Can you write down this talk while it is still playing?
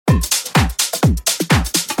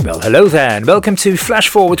Well, hello there, and welcome to Flash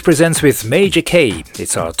Forward Presents with Major K.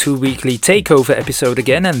 It's our 2-weekly takeover episode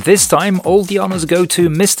again, and this time all the honors go to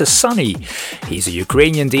Mr. Sunny. He's a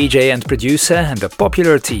Ukrainian DJ and producer and a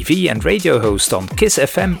popular TV and radio host on Kiss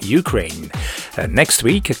FM Ukraine. Next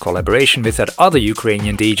week, a collaboration with that other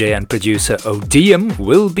Ukrainian DJ and producer Odium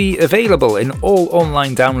will be available in all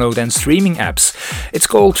online download and streaming apps. It's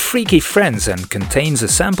called Freaky Friends and contains a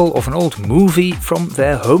sample of an old movie from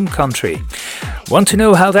their home country. Want to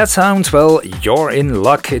know how that sounds? Well, you're in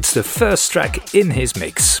luck. It's the first track in his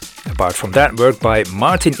mix. Apart from that, work by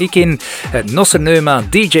Martin Ikin, Nosser Neuma,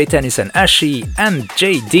 DJ Tennis and Ashi, and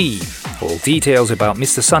JD. All details about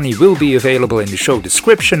Mr. Sunny will be available in the show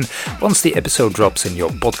description once the episode drops in your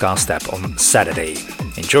podcast app on Saturday.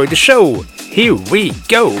 Enjoy the show. Here we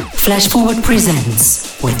go. Flash Forward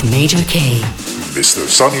presents with Major K. Mr.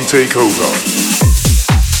 Sunny Takeover.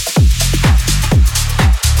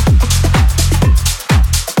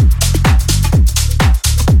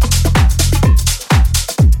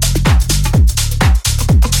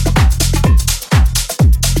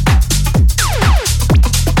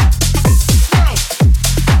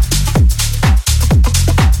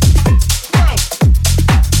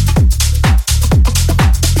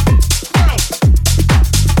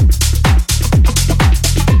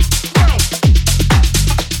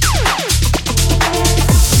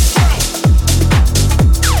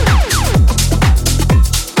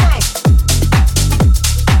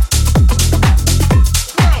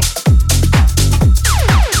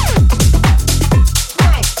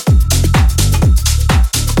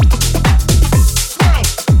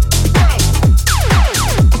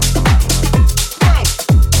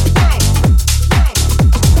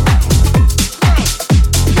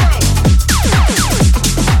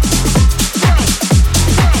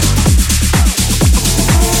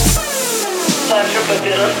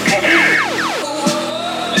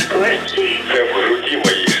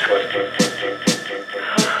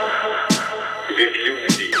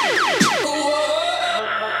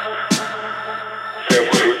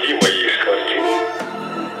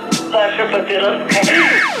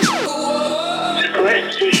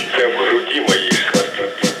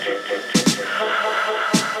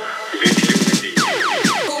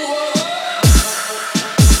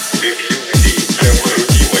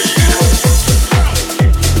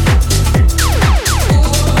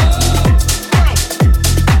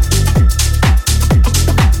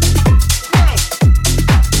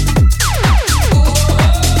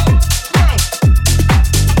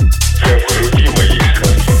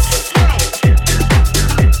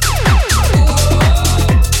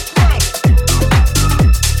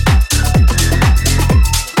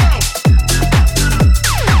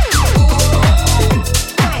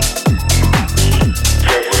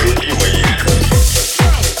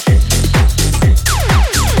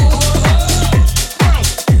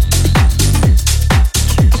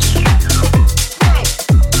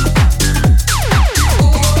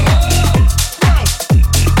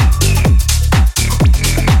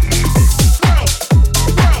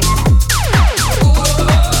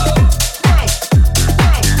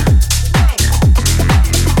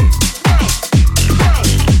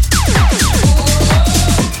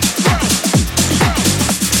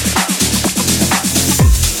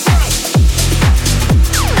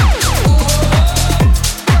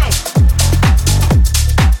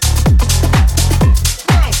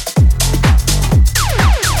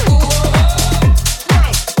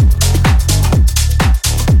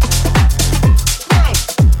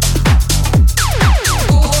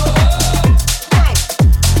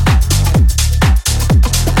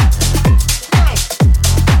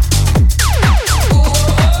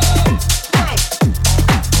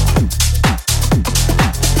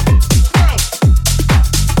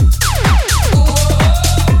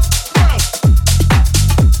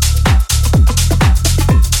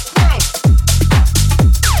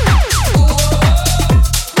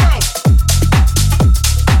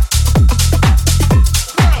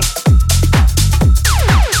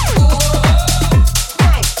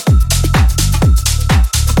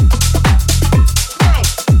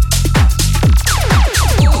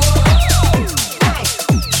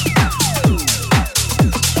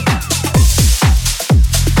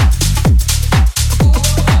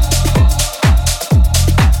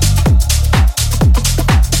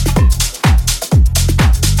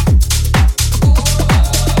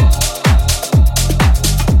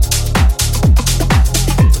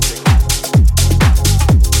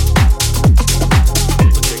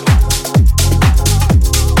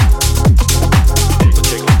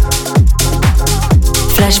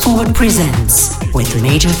 Flash Forward presents with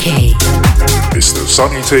Major K. Mr.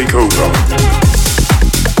 Sunny Takeover.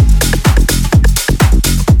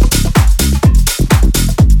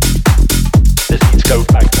 go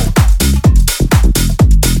back.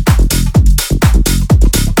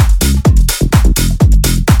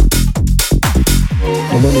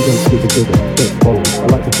 My money don't jiggle jiggle, it falls. I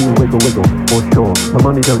like to see you wiggle wiggle, for sure. My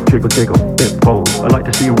money don't jiggle jiggle, it falls. I like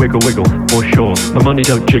to see you wiggle wiggle, for sure. My money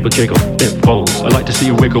don't jiggle jiggle, it falls. I like to see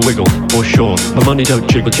you wiggle wiggle, for sure. My money don't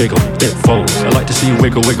jiggle jiggle, it falls. I like to see you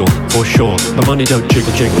wiggle wiggle, for sure. My money don't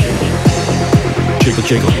jiggle jiggle, jiggle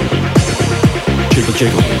jiggle, jiggle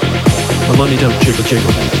jiggle. My money don't jiggle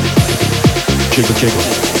jiggle, jiggle jiggle,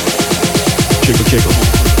 jiggle jiggle.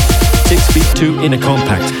 6'2" in a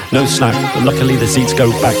compact, no slack, but luckily the seats go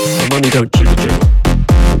back. My money don't jiggle jiggle.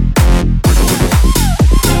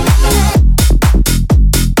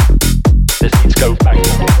 The seats go back.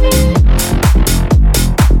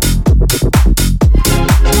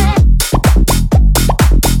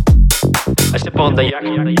 I step on the yak.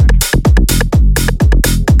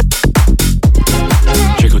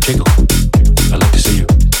 Jiggle jiggle, I like to see you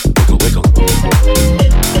wiggle wiggle.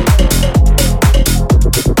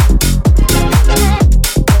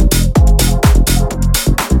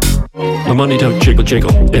 My money don't jiggle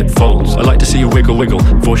jiggle, it falls. I like to see you wiggle wiggle,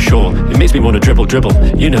 for sure. It makes me want to dribble dribble,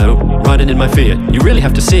 you know, riding in my Fiat. You really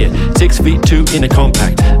have to see it. 6'2" in a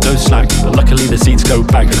compact, no slack, but luckily the seats go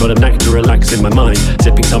back. I got a knack to relax in my mind,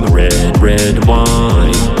 sipping some red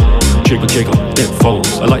wine. Jiggle jiggle, it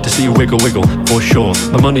falls. I like to see you wiggle wiggle, for sure.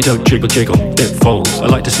 My money don't jiggle jiggle, it falls. I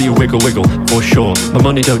like to see you wiggle wiggle, for sure. My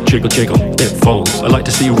money don't jiggle jiggle, it falls. I like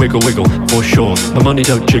to see you wiggle wiggle, for sure. My money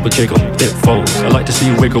don't jiggle jiggle, it falls. I like to see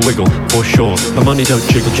you wiggle wiggle, for sure. My money don't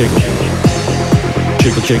jiggle jiggle,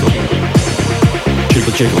 jiggle jiggle,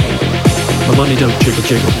 jiggle jiggle. My money don't jiggle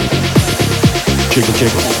jiggle, jiggle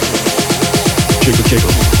jiggle, jiggle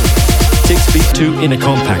jiggle. 6'2" in a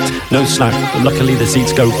compact, no slack, but luckily the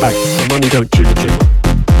seats go back. My money don't jiggle jiggle.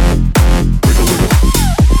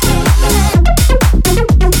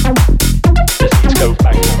 The seats go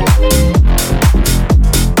back.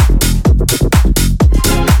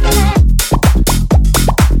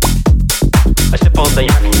 I step on the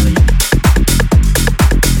yak.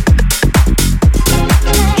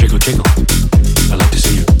 Jiggle jiggle, I like to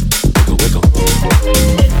see you wiggle wiggle.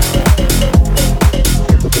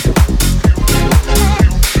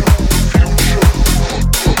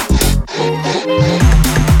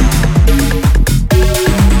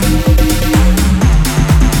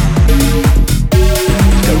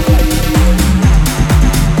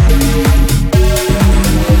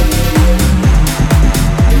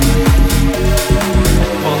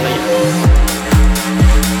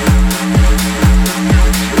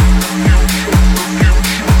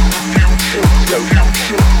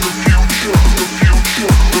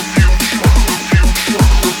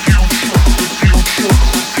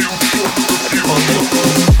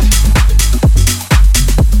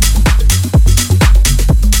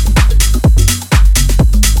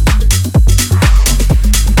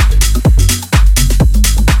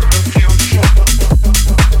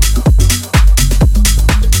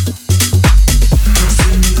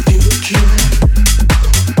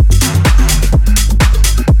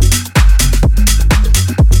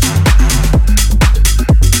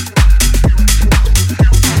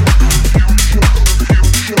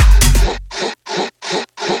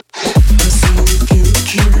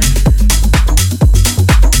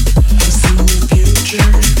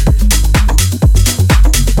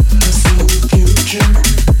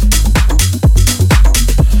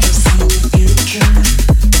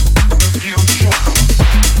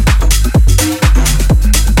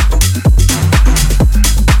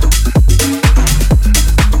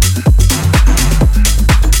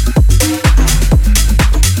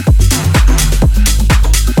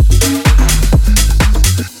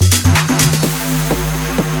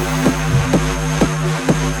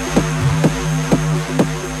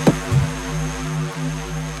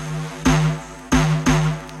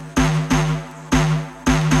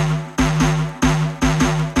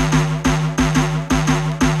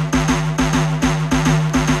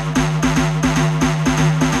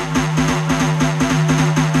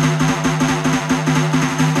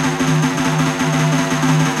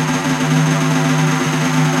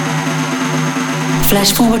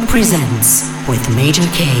 Flash Forward presents with Major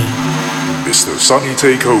K. Mr. Sunny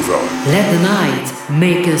Takeover. Let the night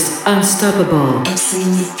make us unstoppable. I've seen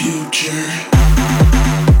the future.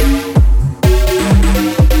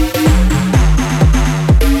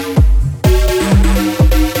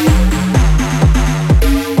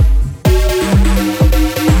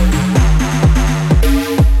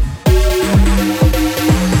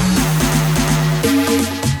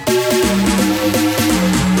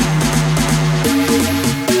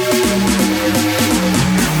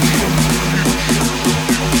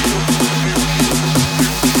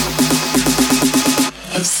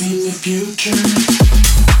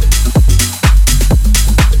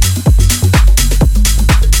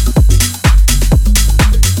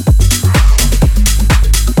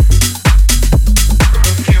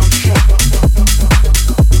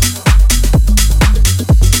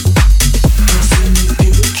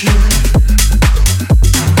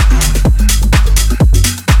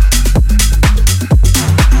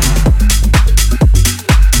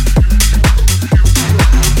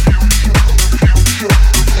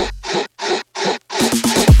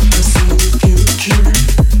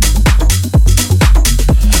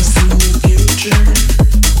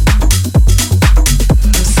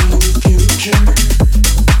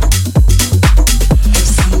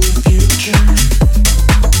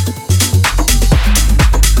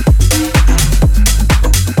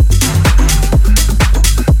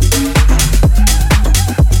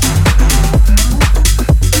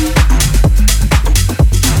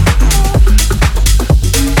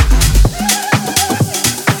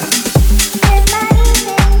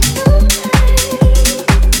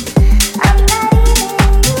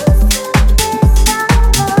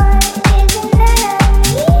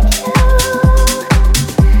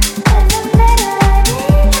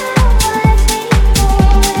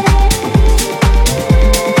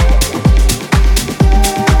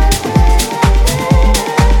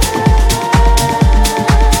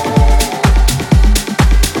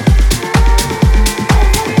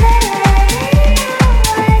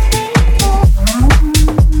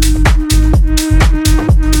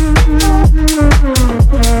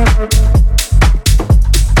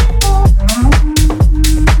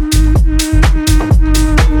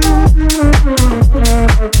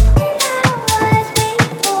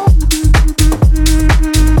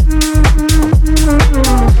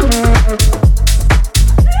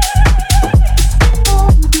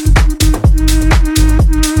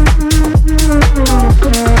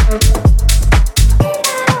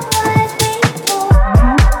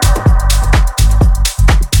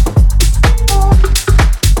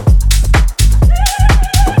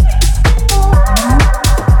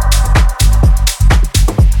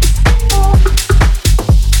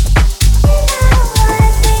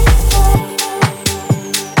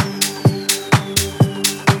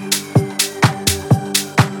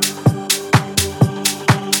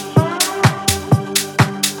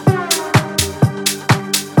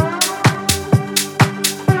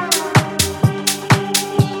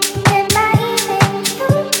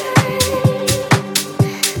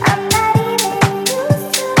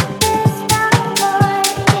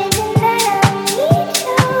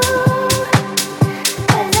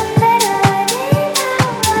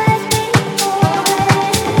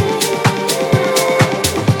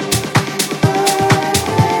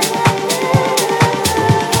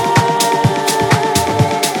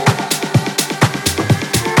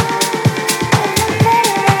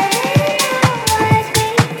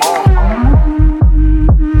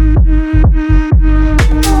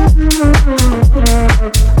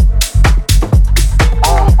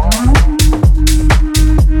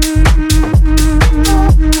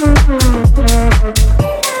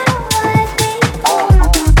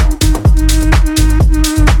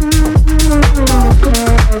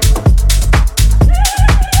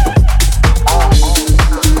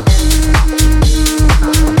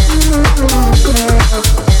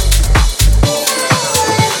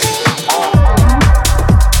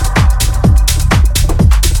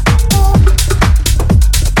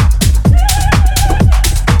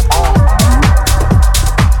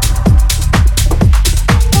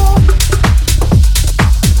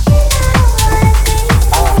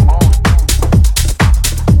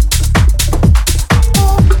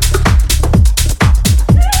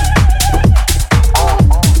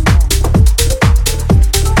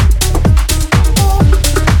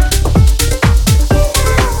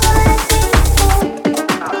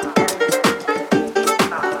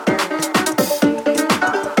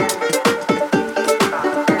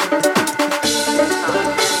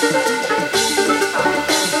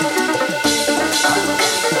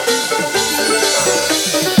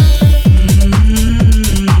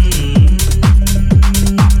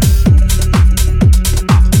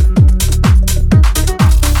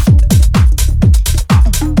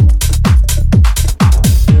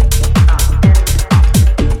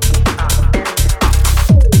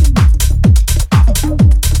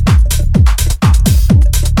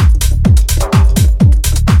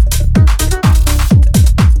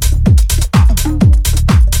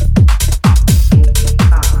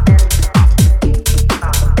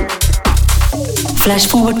 Flash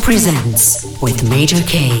Forward presents with Major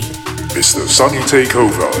K. Mr. Sunny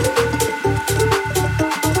Takeover.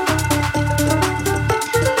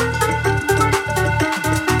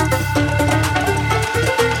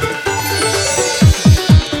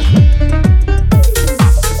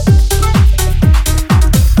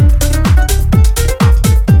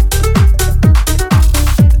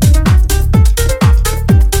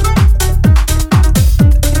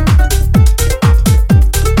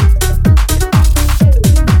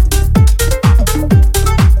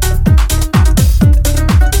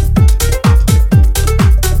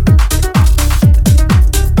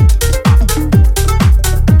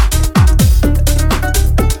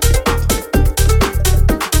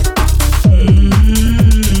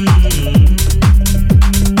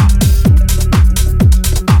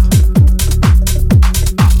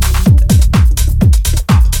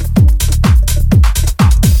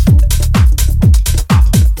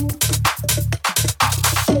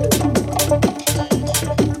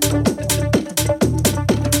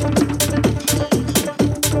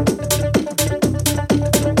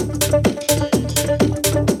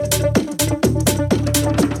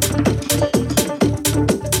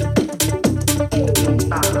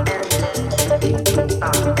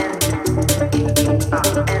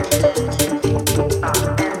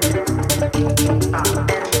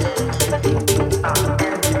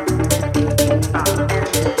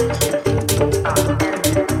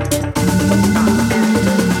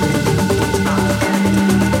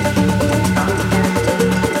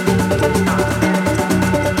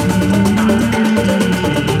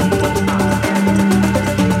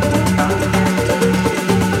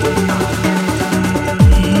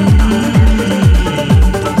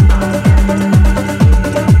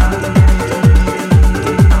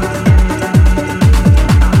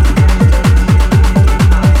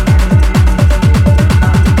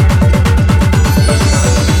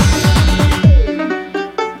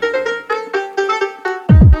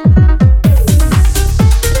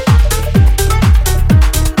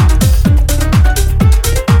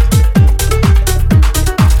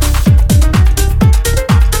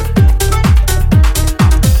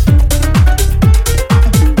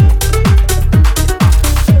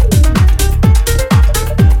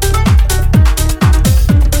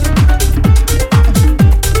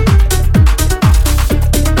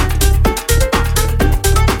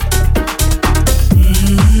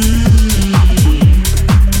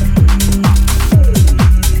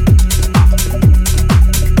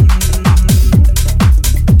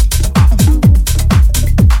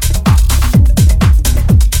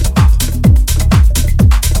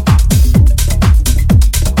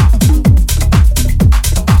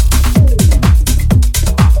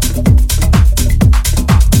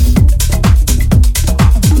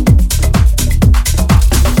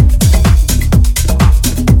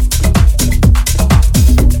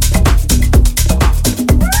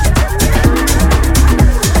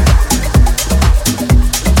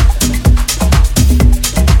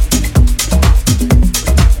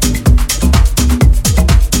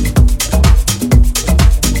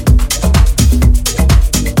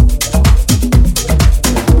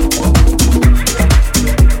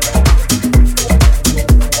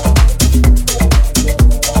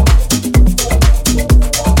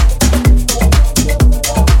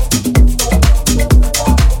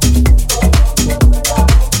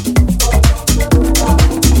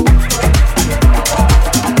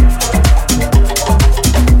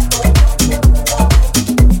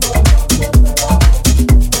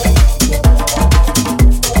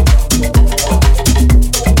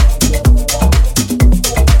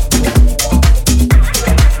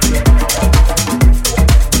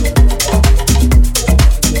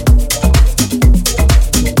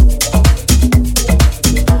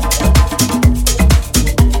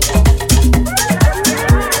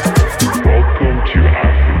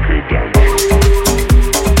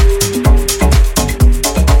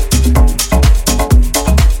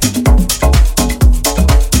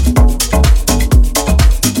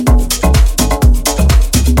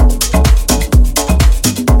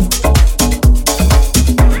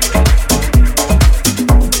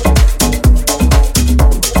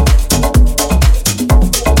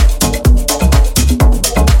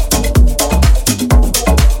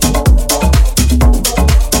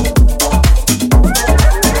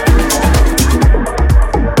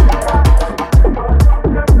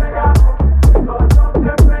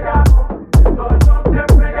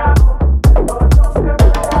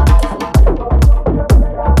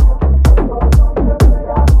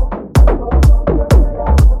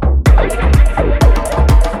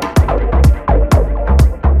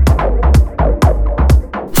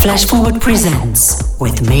 Flash Forward presents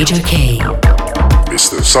with Major K.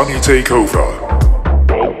 Mr. Sunny Takeover.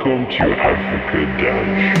 Welcome to Africa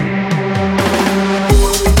Dance.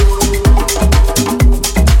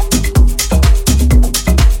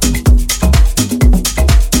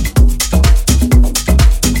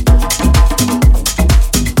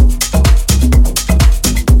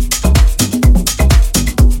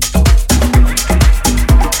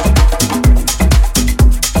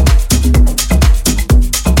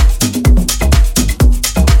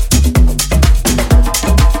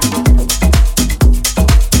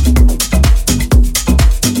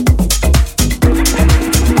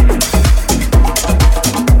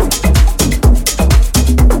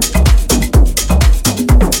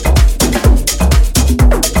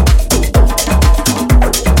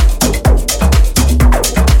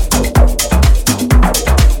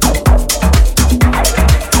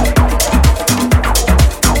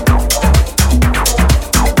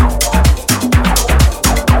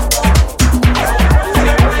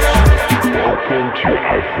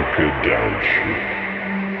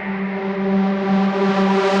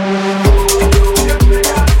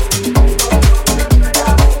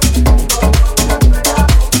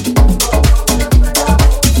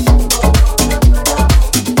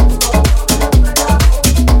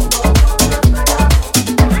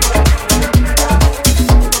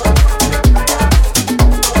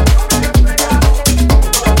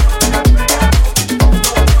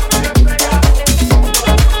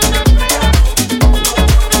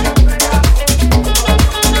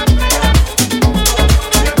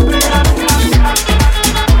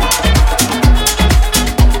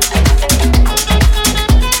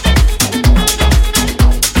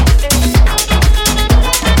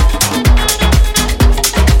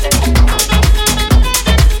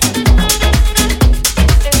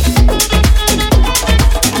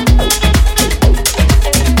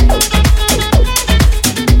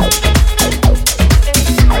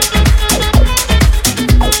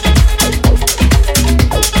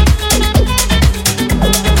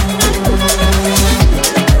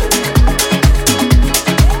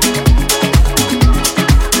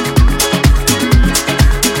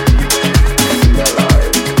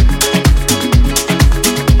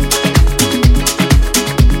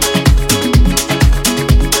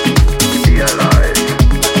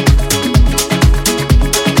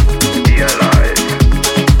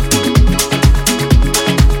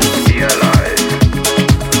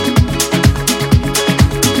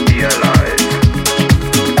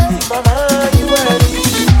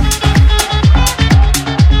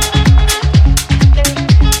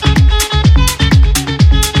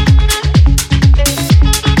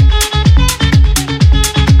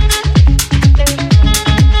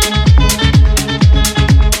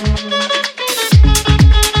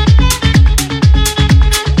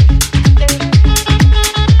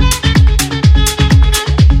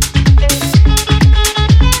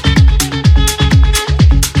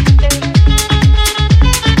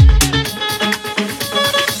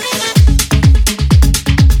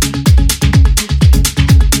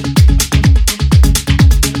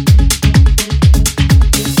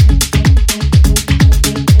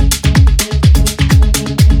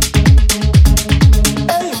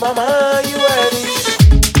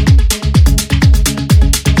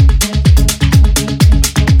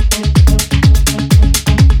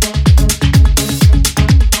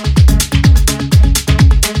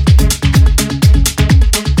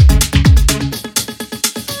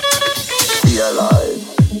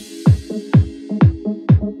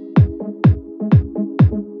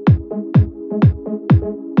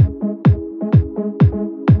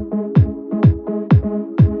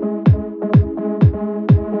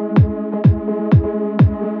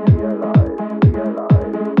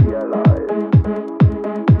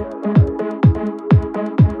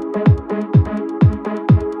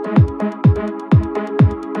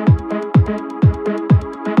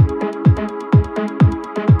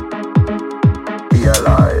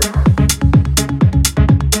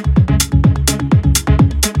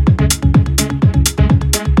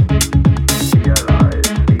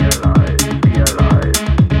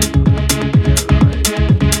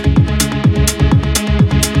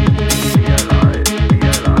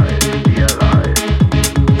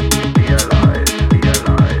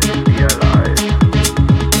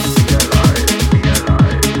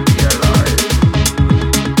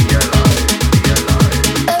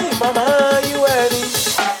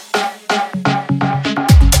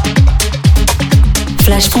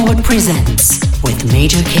 presents with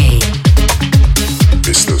Major K.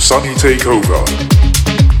 Mr. Sunny Takeover.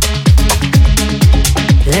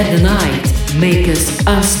 Let the night make us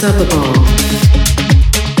unstoppable.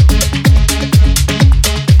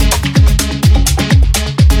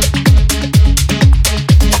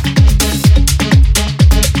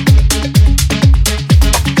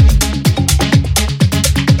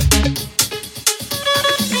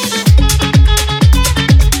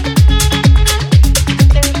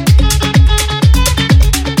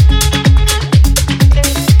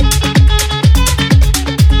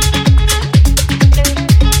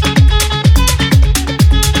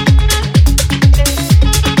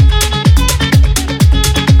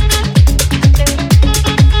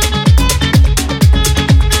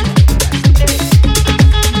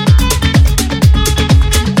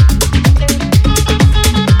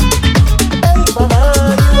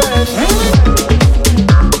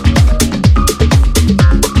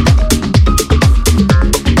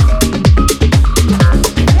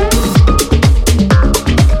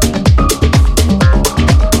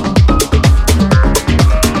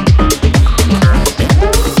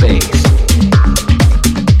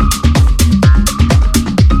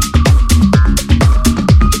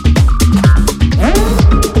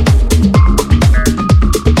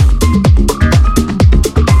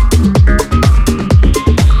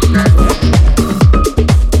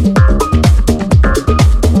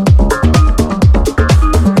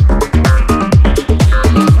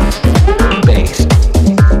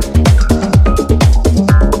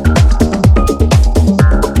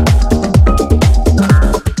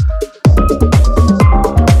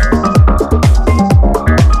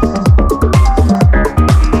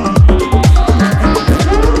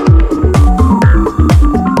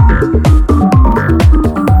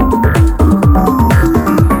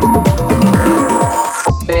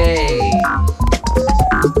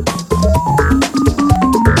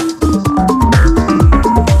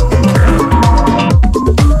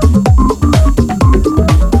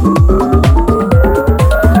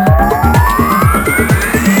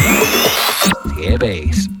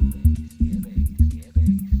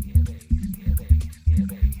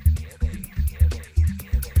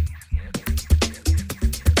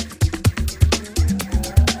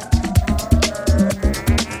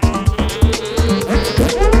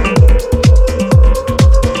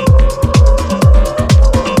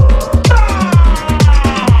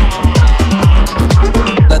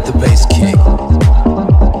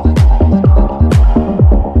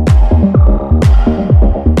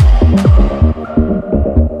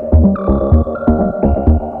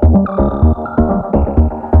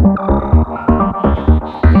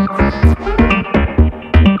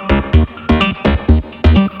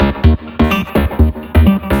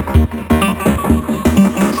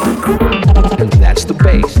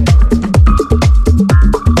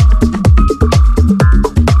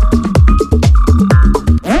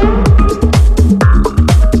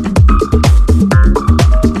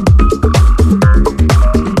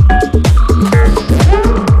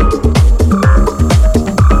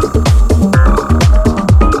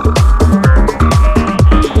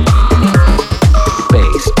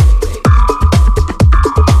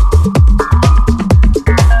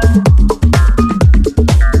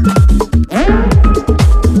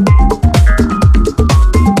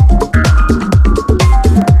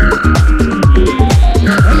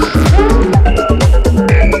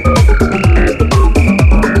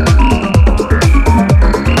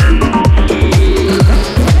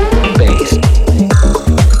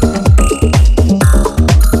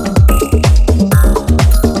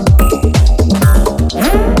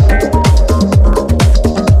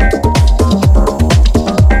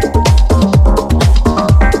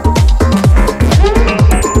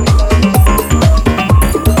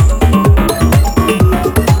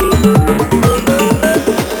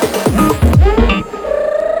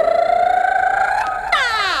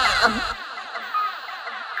 Flash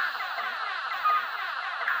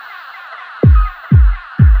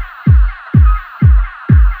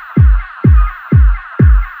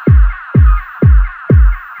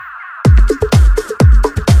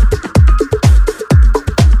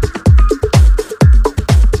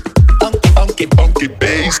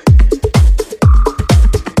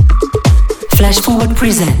Forward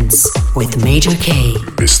presents with Major K.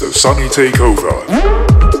 Mr. Sunny Takeover.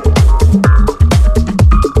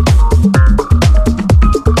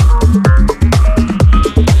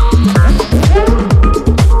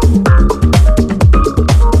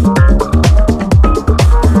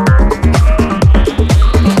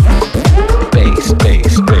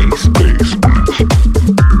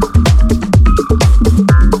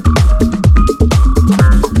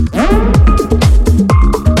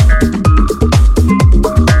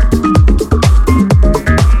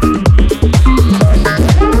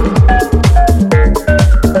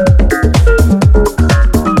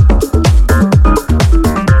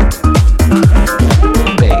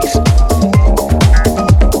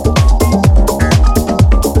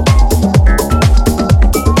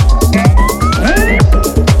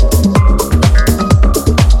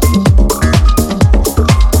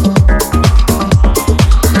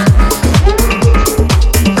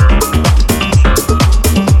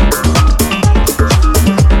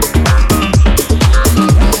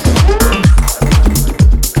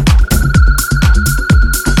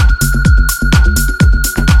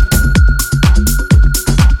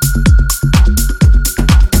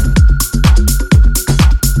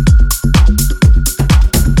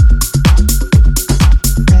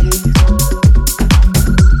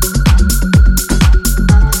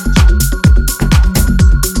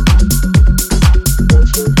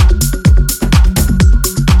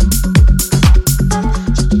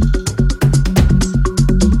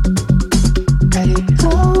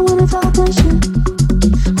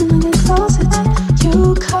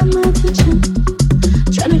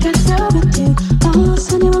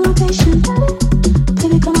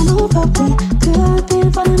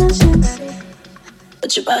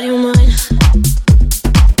 Put your body on mine. Put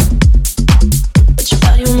your body on mine. Put your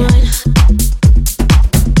body on mine.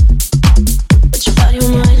 Put your body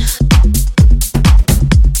on mine.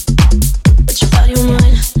 Put your body on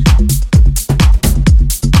mine.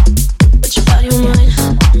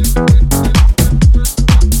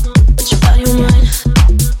 Put your body on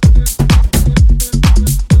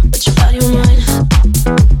mine. Put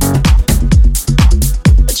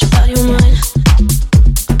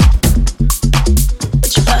your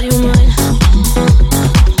body on mine.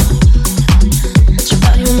 Put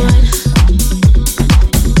your body on mine. Put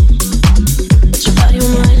your body on mine.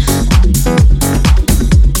 Put your body on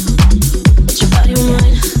mine. Put your body on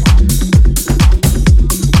mine. Put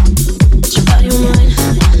your body on mine.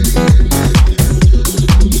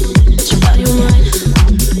 Put your body on mine. Put your body on mine.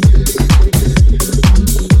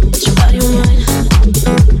 Put your body on mine.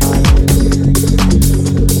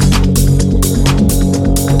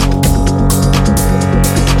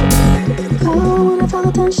 I wanna feel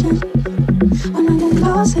attention. When I get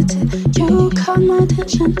closer to you, caught my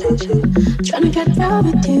attention. Tryna get right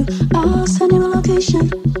with you, I'll send you a location.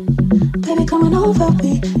 Baby, coming over,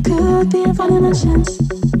 we could be in 5 dimensions.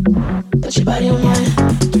 Put your body on mine.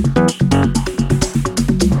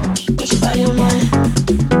 Put your body on mine.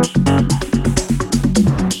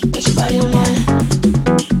 Put your body on mine.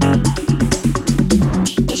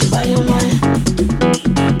 Put your body on mine.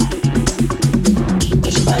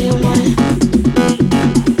 Put your body on mine. Put your body on mine.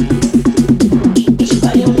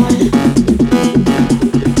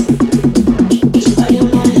 Put your body on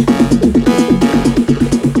mine.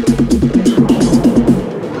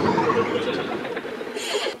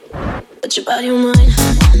 Put your body on mine.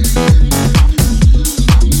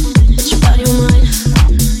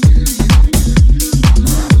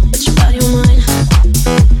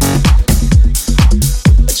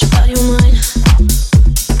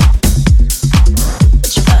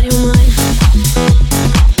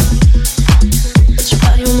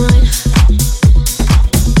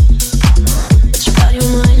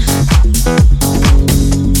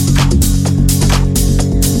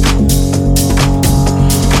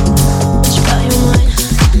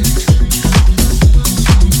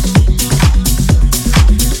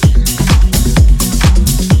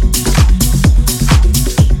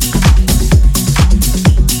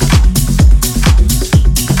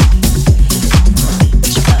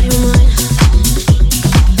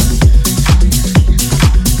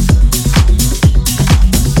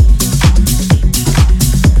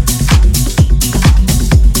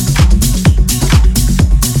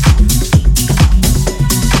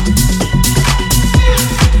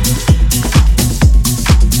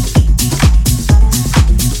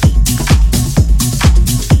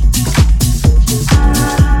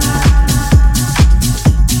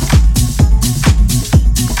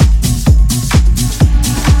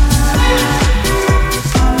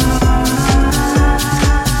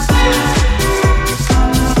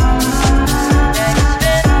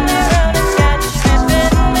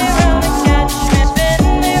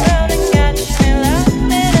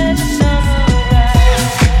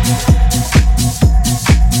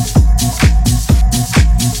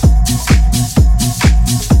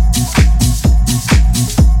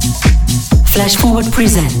 Forward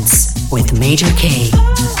presents with Major K.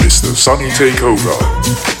 Mr. Sunny Takeover.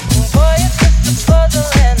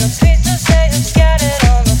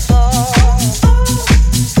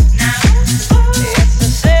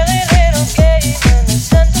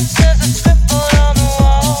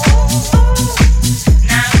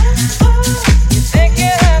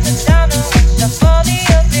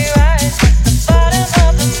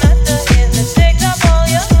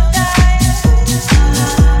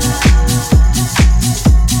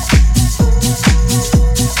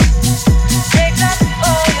 Take up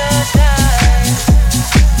all your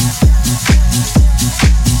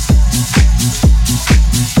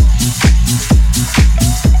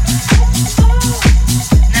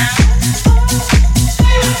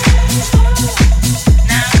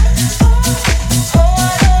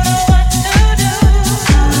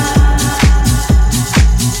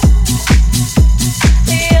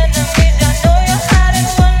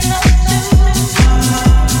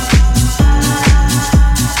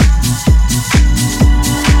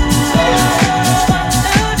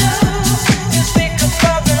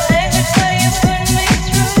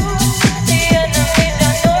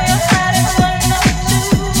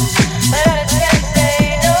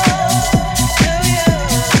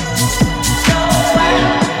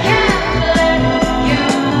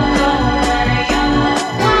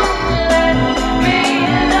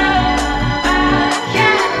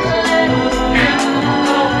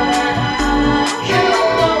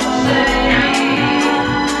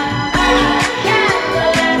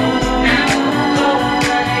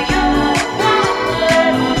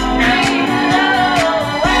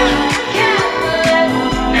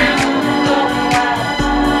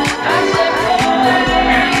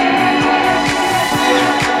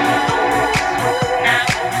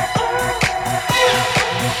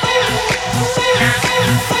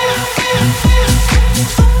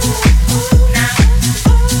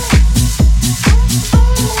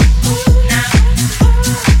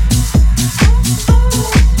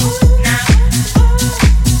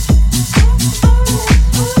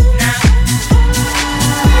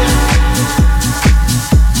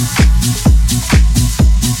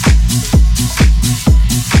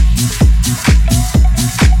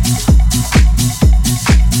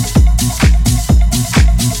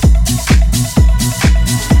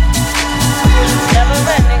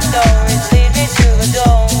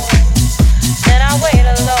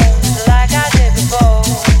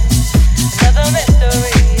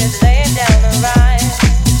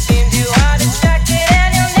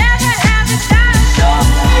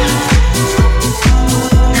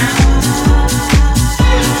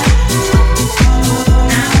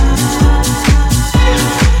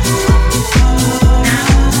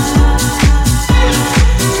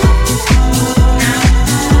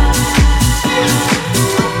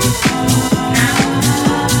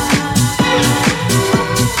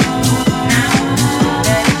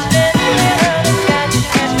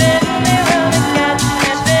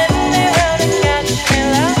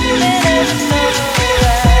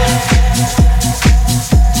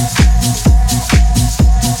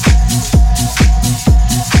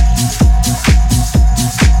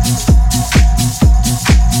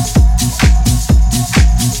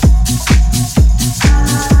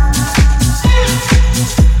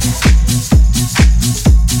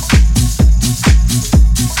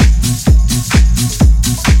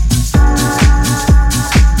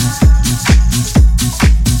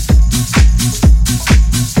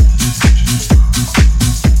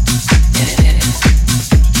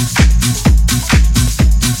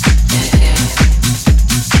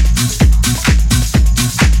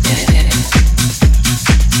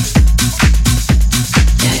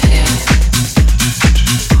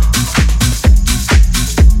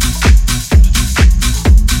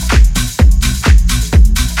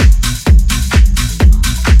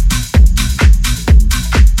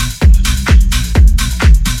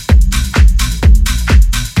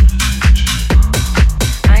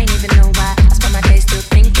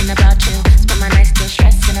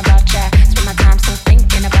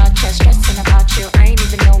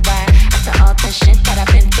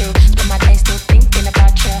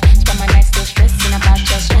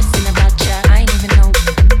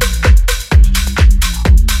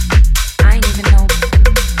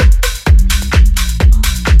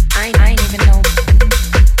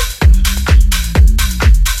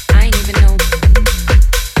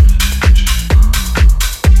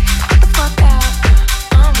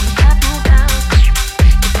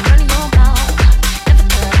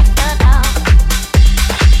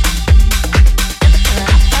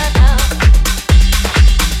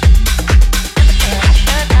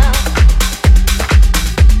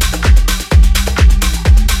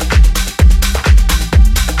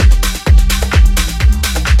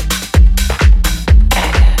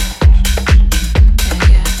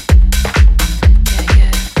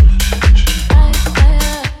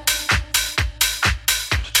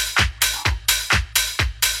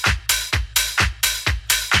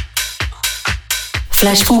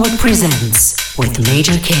Flash Forward presents with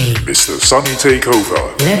Major K. Mr. Sunny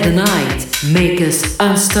Takeover. Let the night make us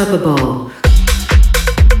unstoppable.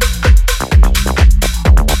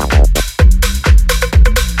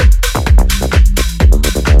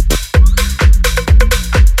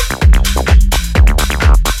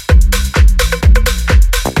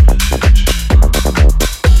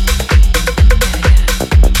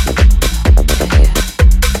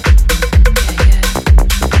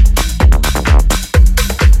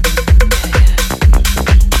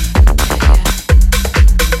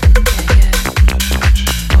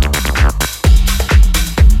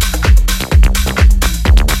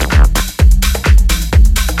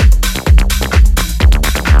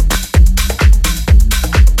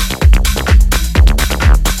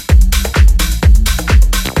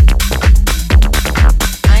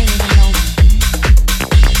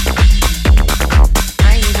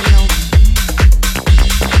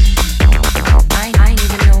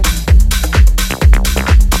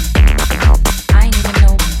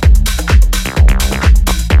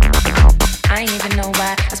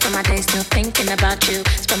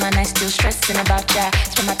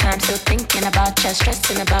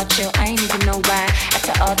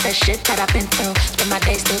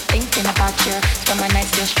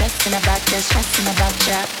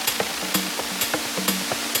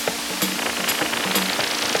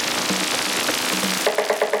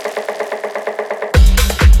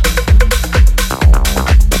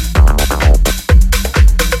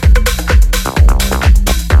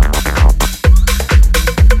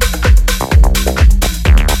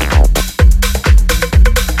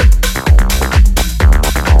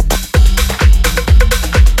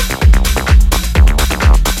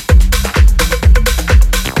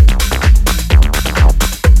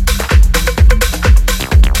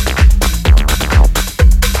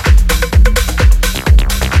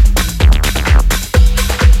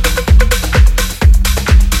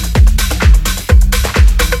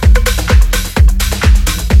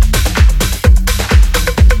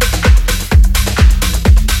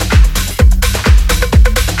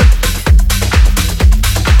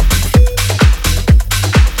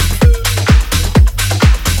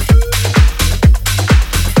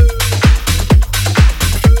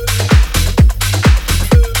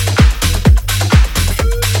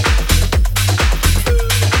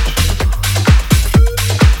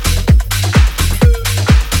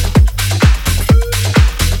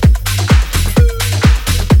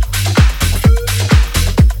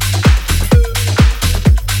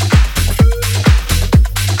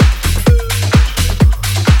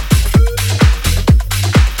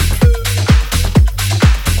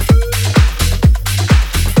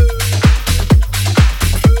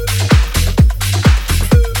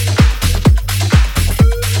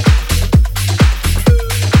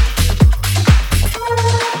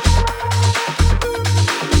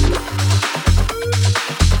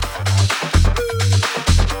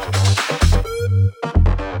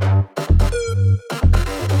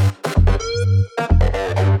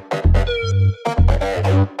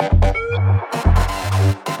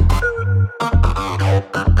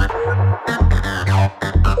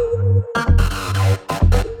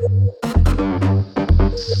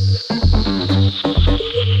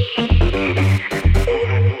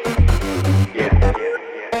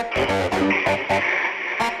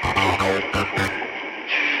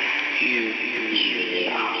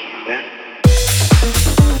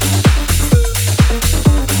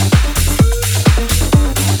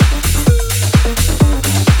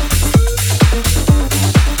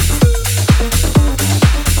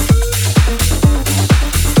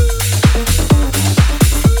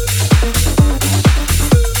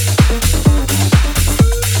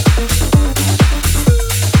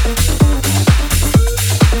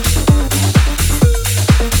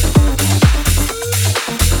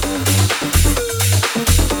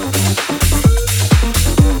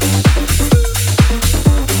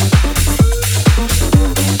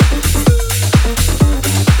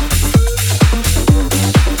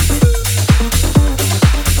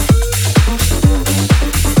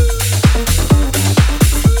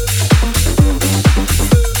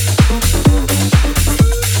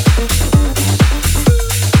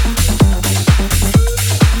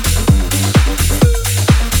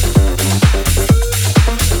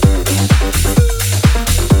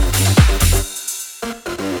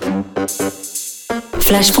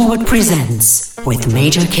 Flash Forward presents with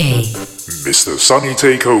Major K. Mr. Sunny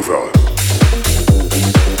Takeover.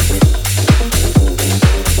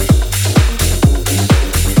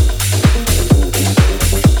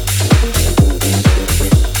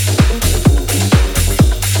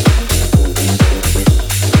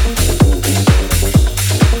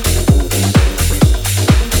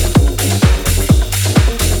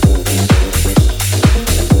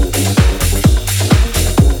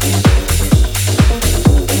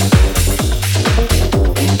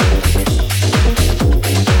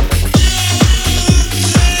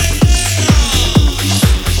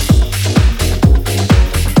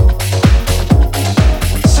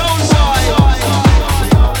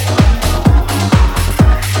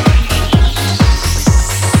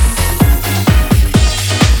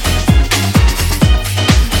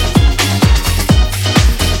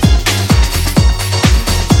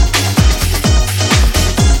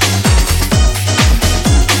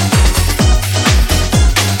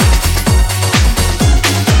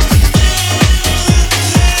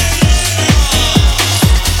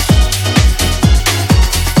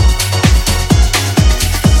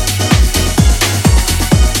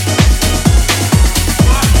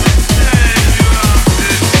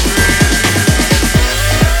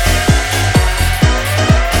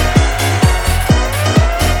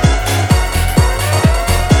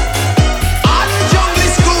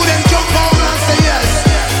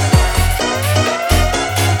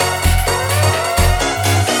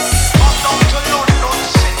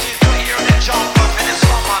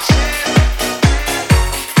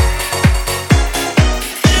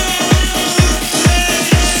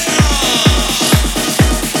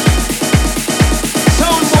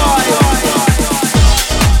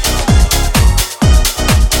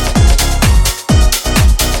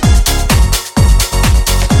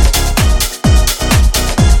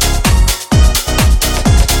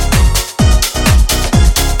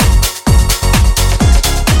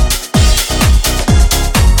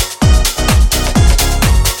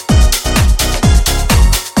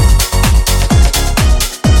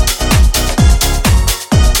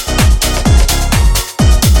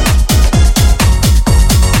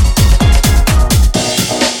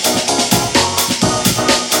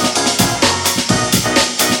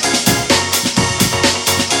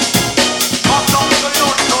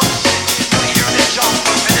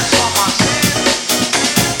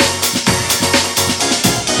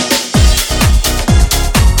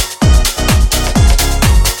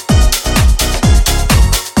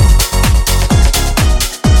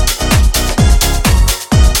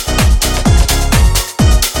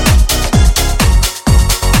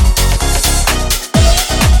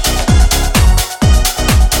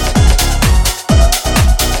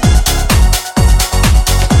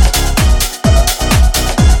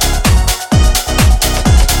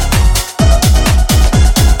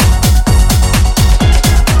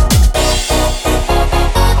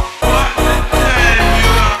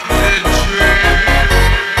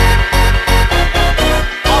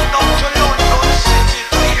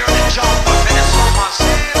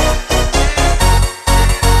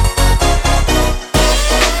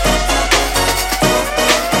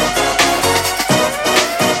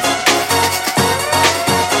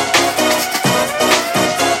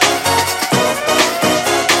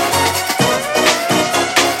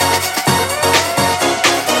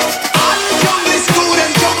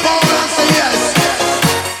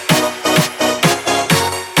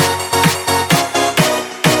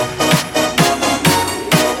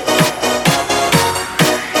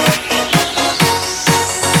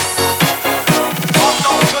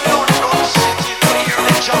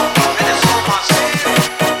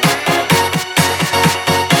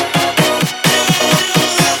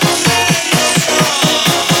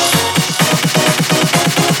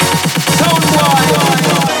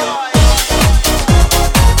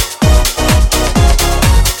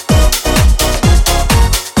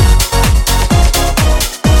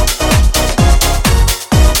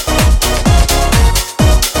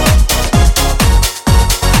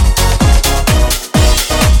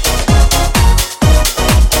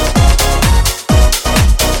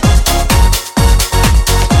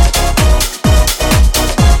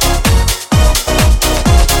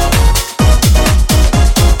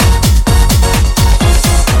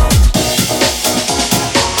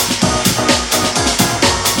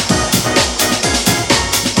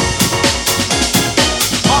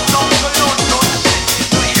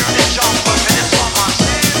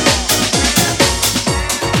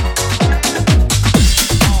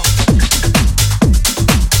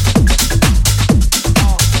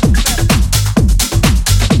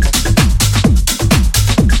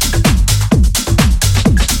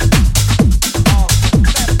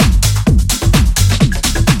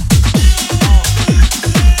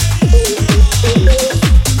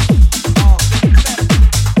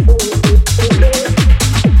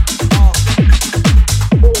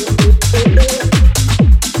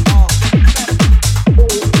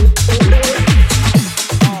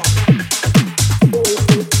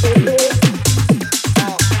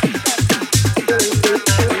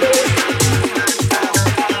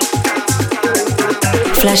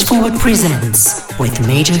 Forward presents with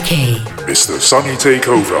Major K. Mr. Sunny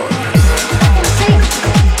Takeover.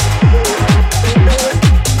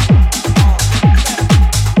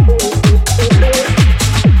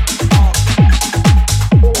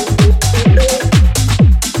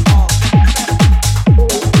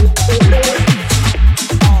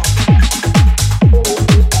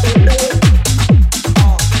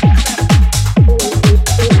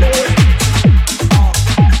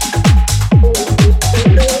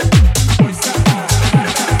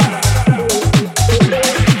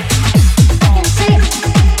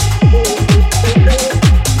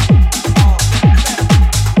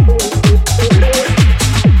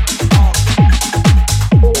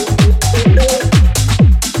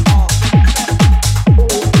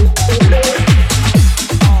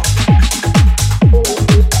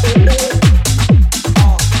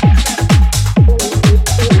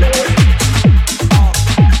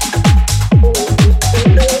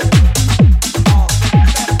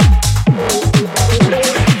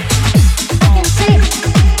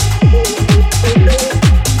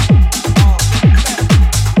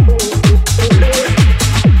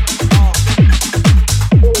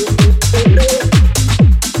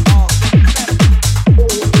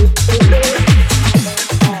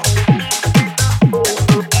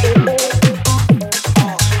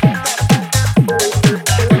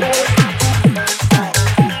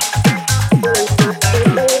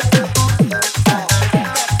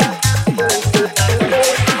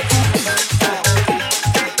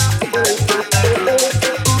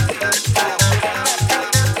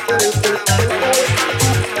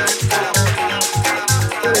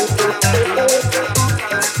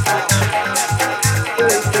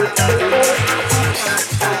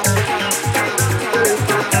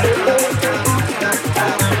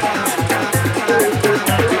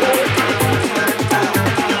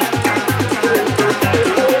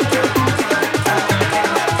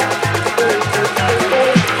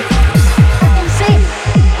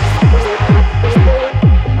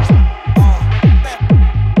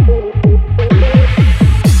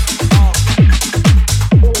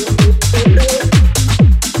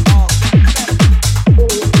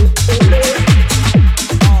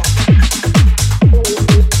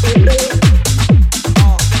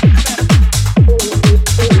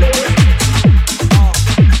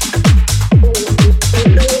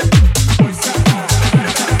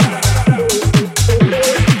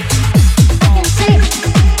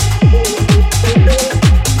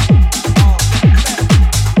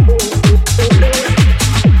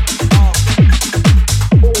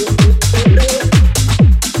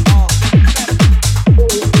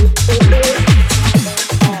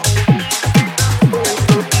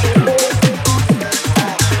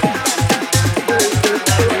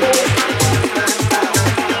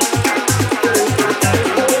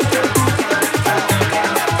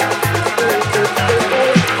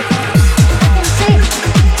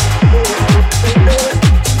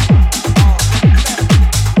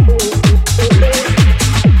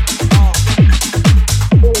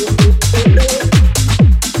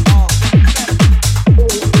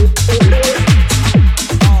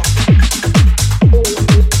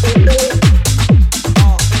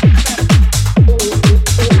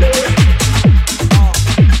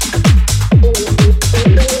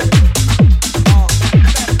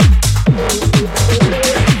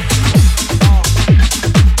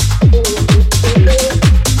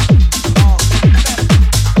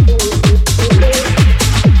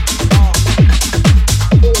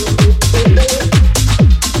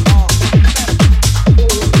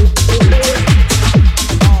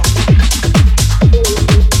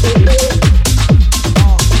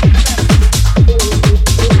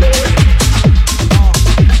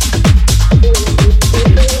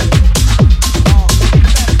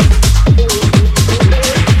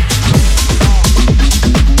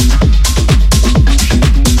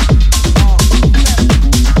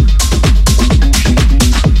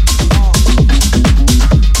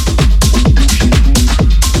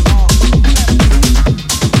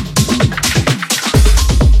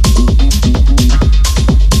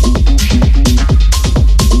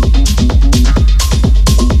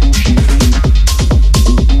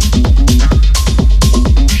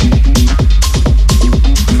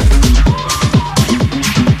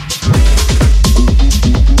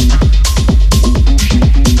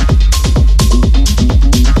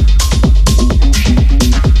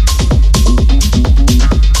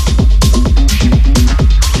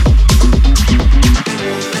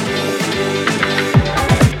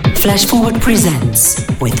 Flash Forward presents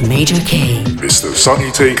with Major K. Mr.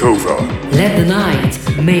 Sunny Takeover. Let the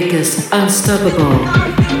night make us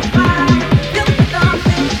unstoppable.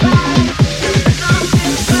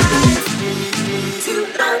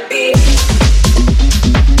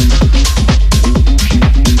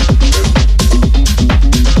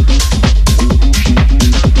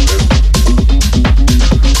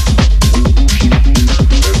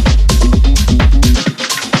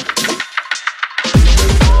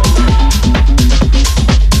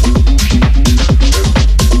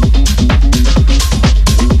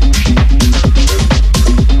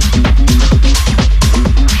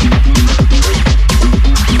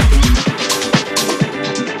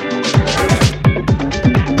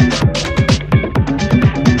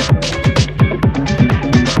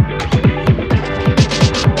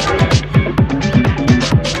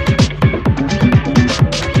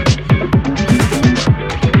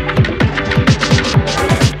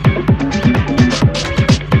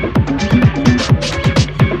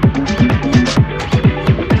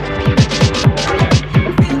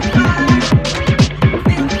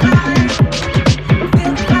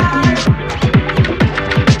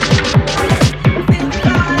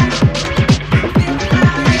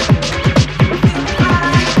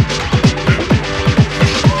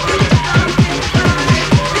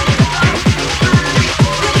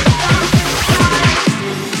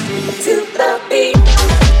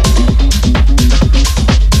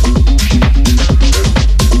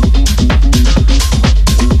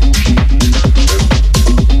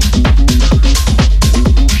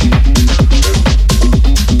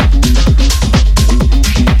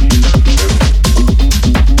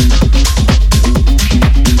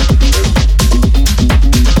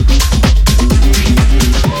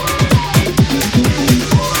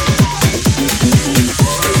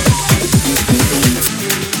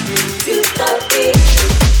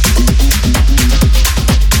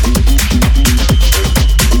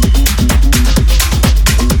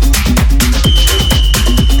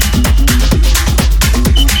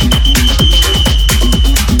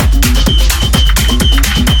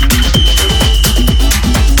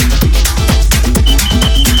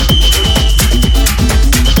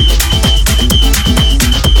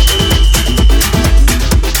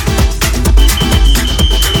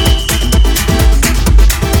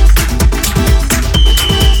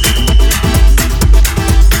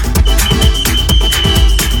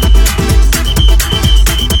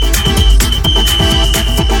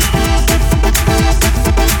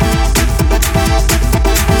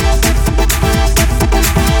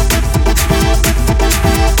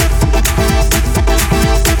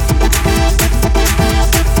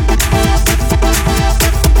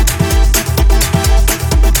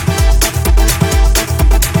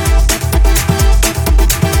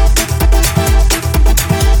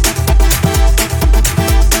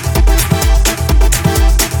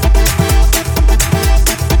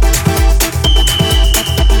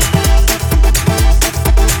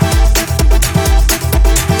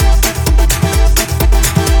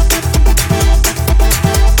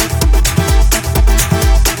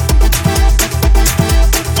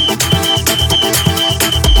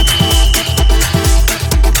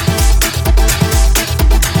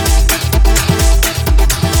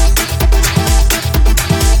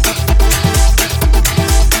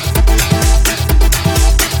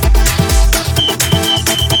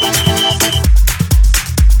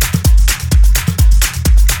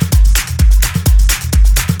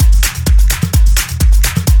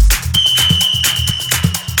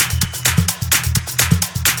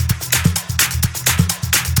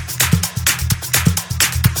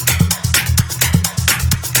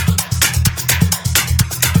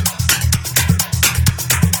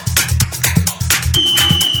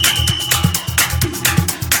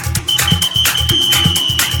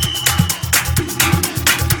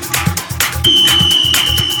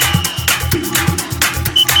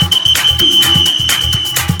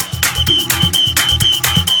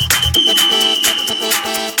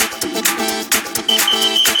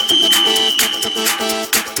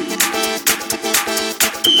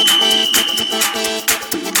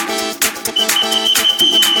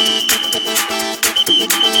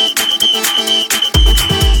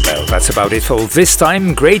 that's about it for this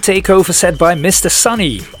time. Great takeover set by Mr.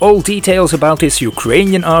 Sunny. All details about this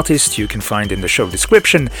Ukrainian artist you can find in the show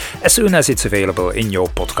description as soon as it's available in your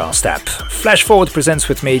podcast app. Flash Forward Presents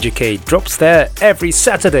with Major K drops there every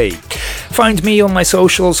Saturday. Find me on my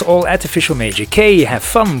socials, all at Official Major K. Have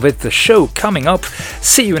fun with the show coming up.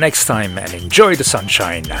 See you next time and enjoy the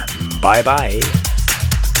sunshine. Bye bye.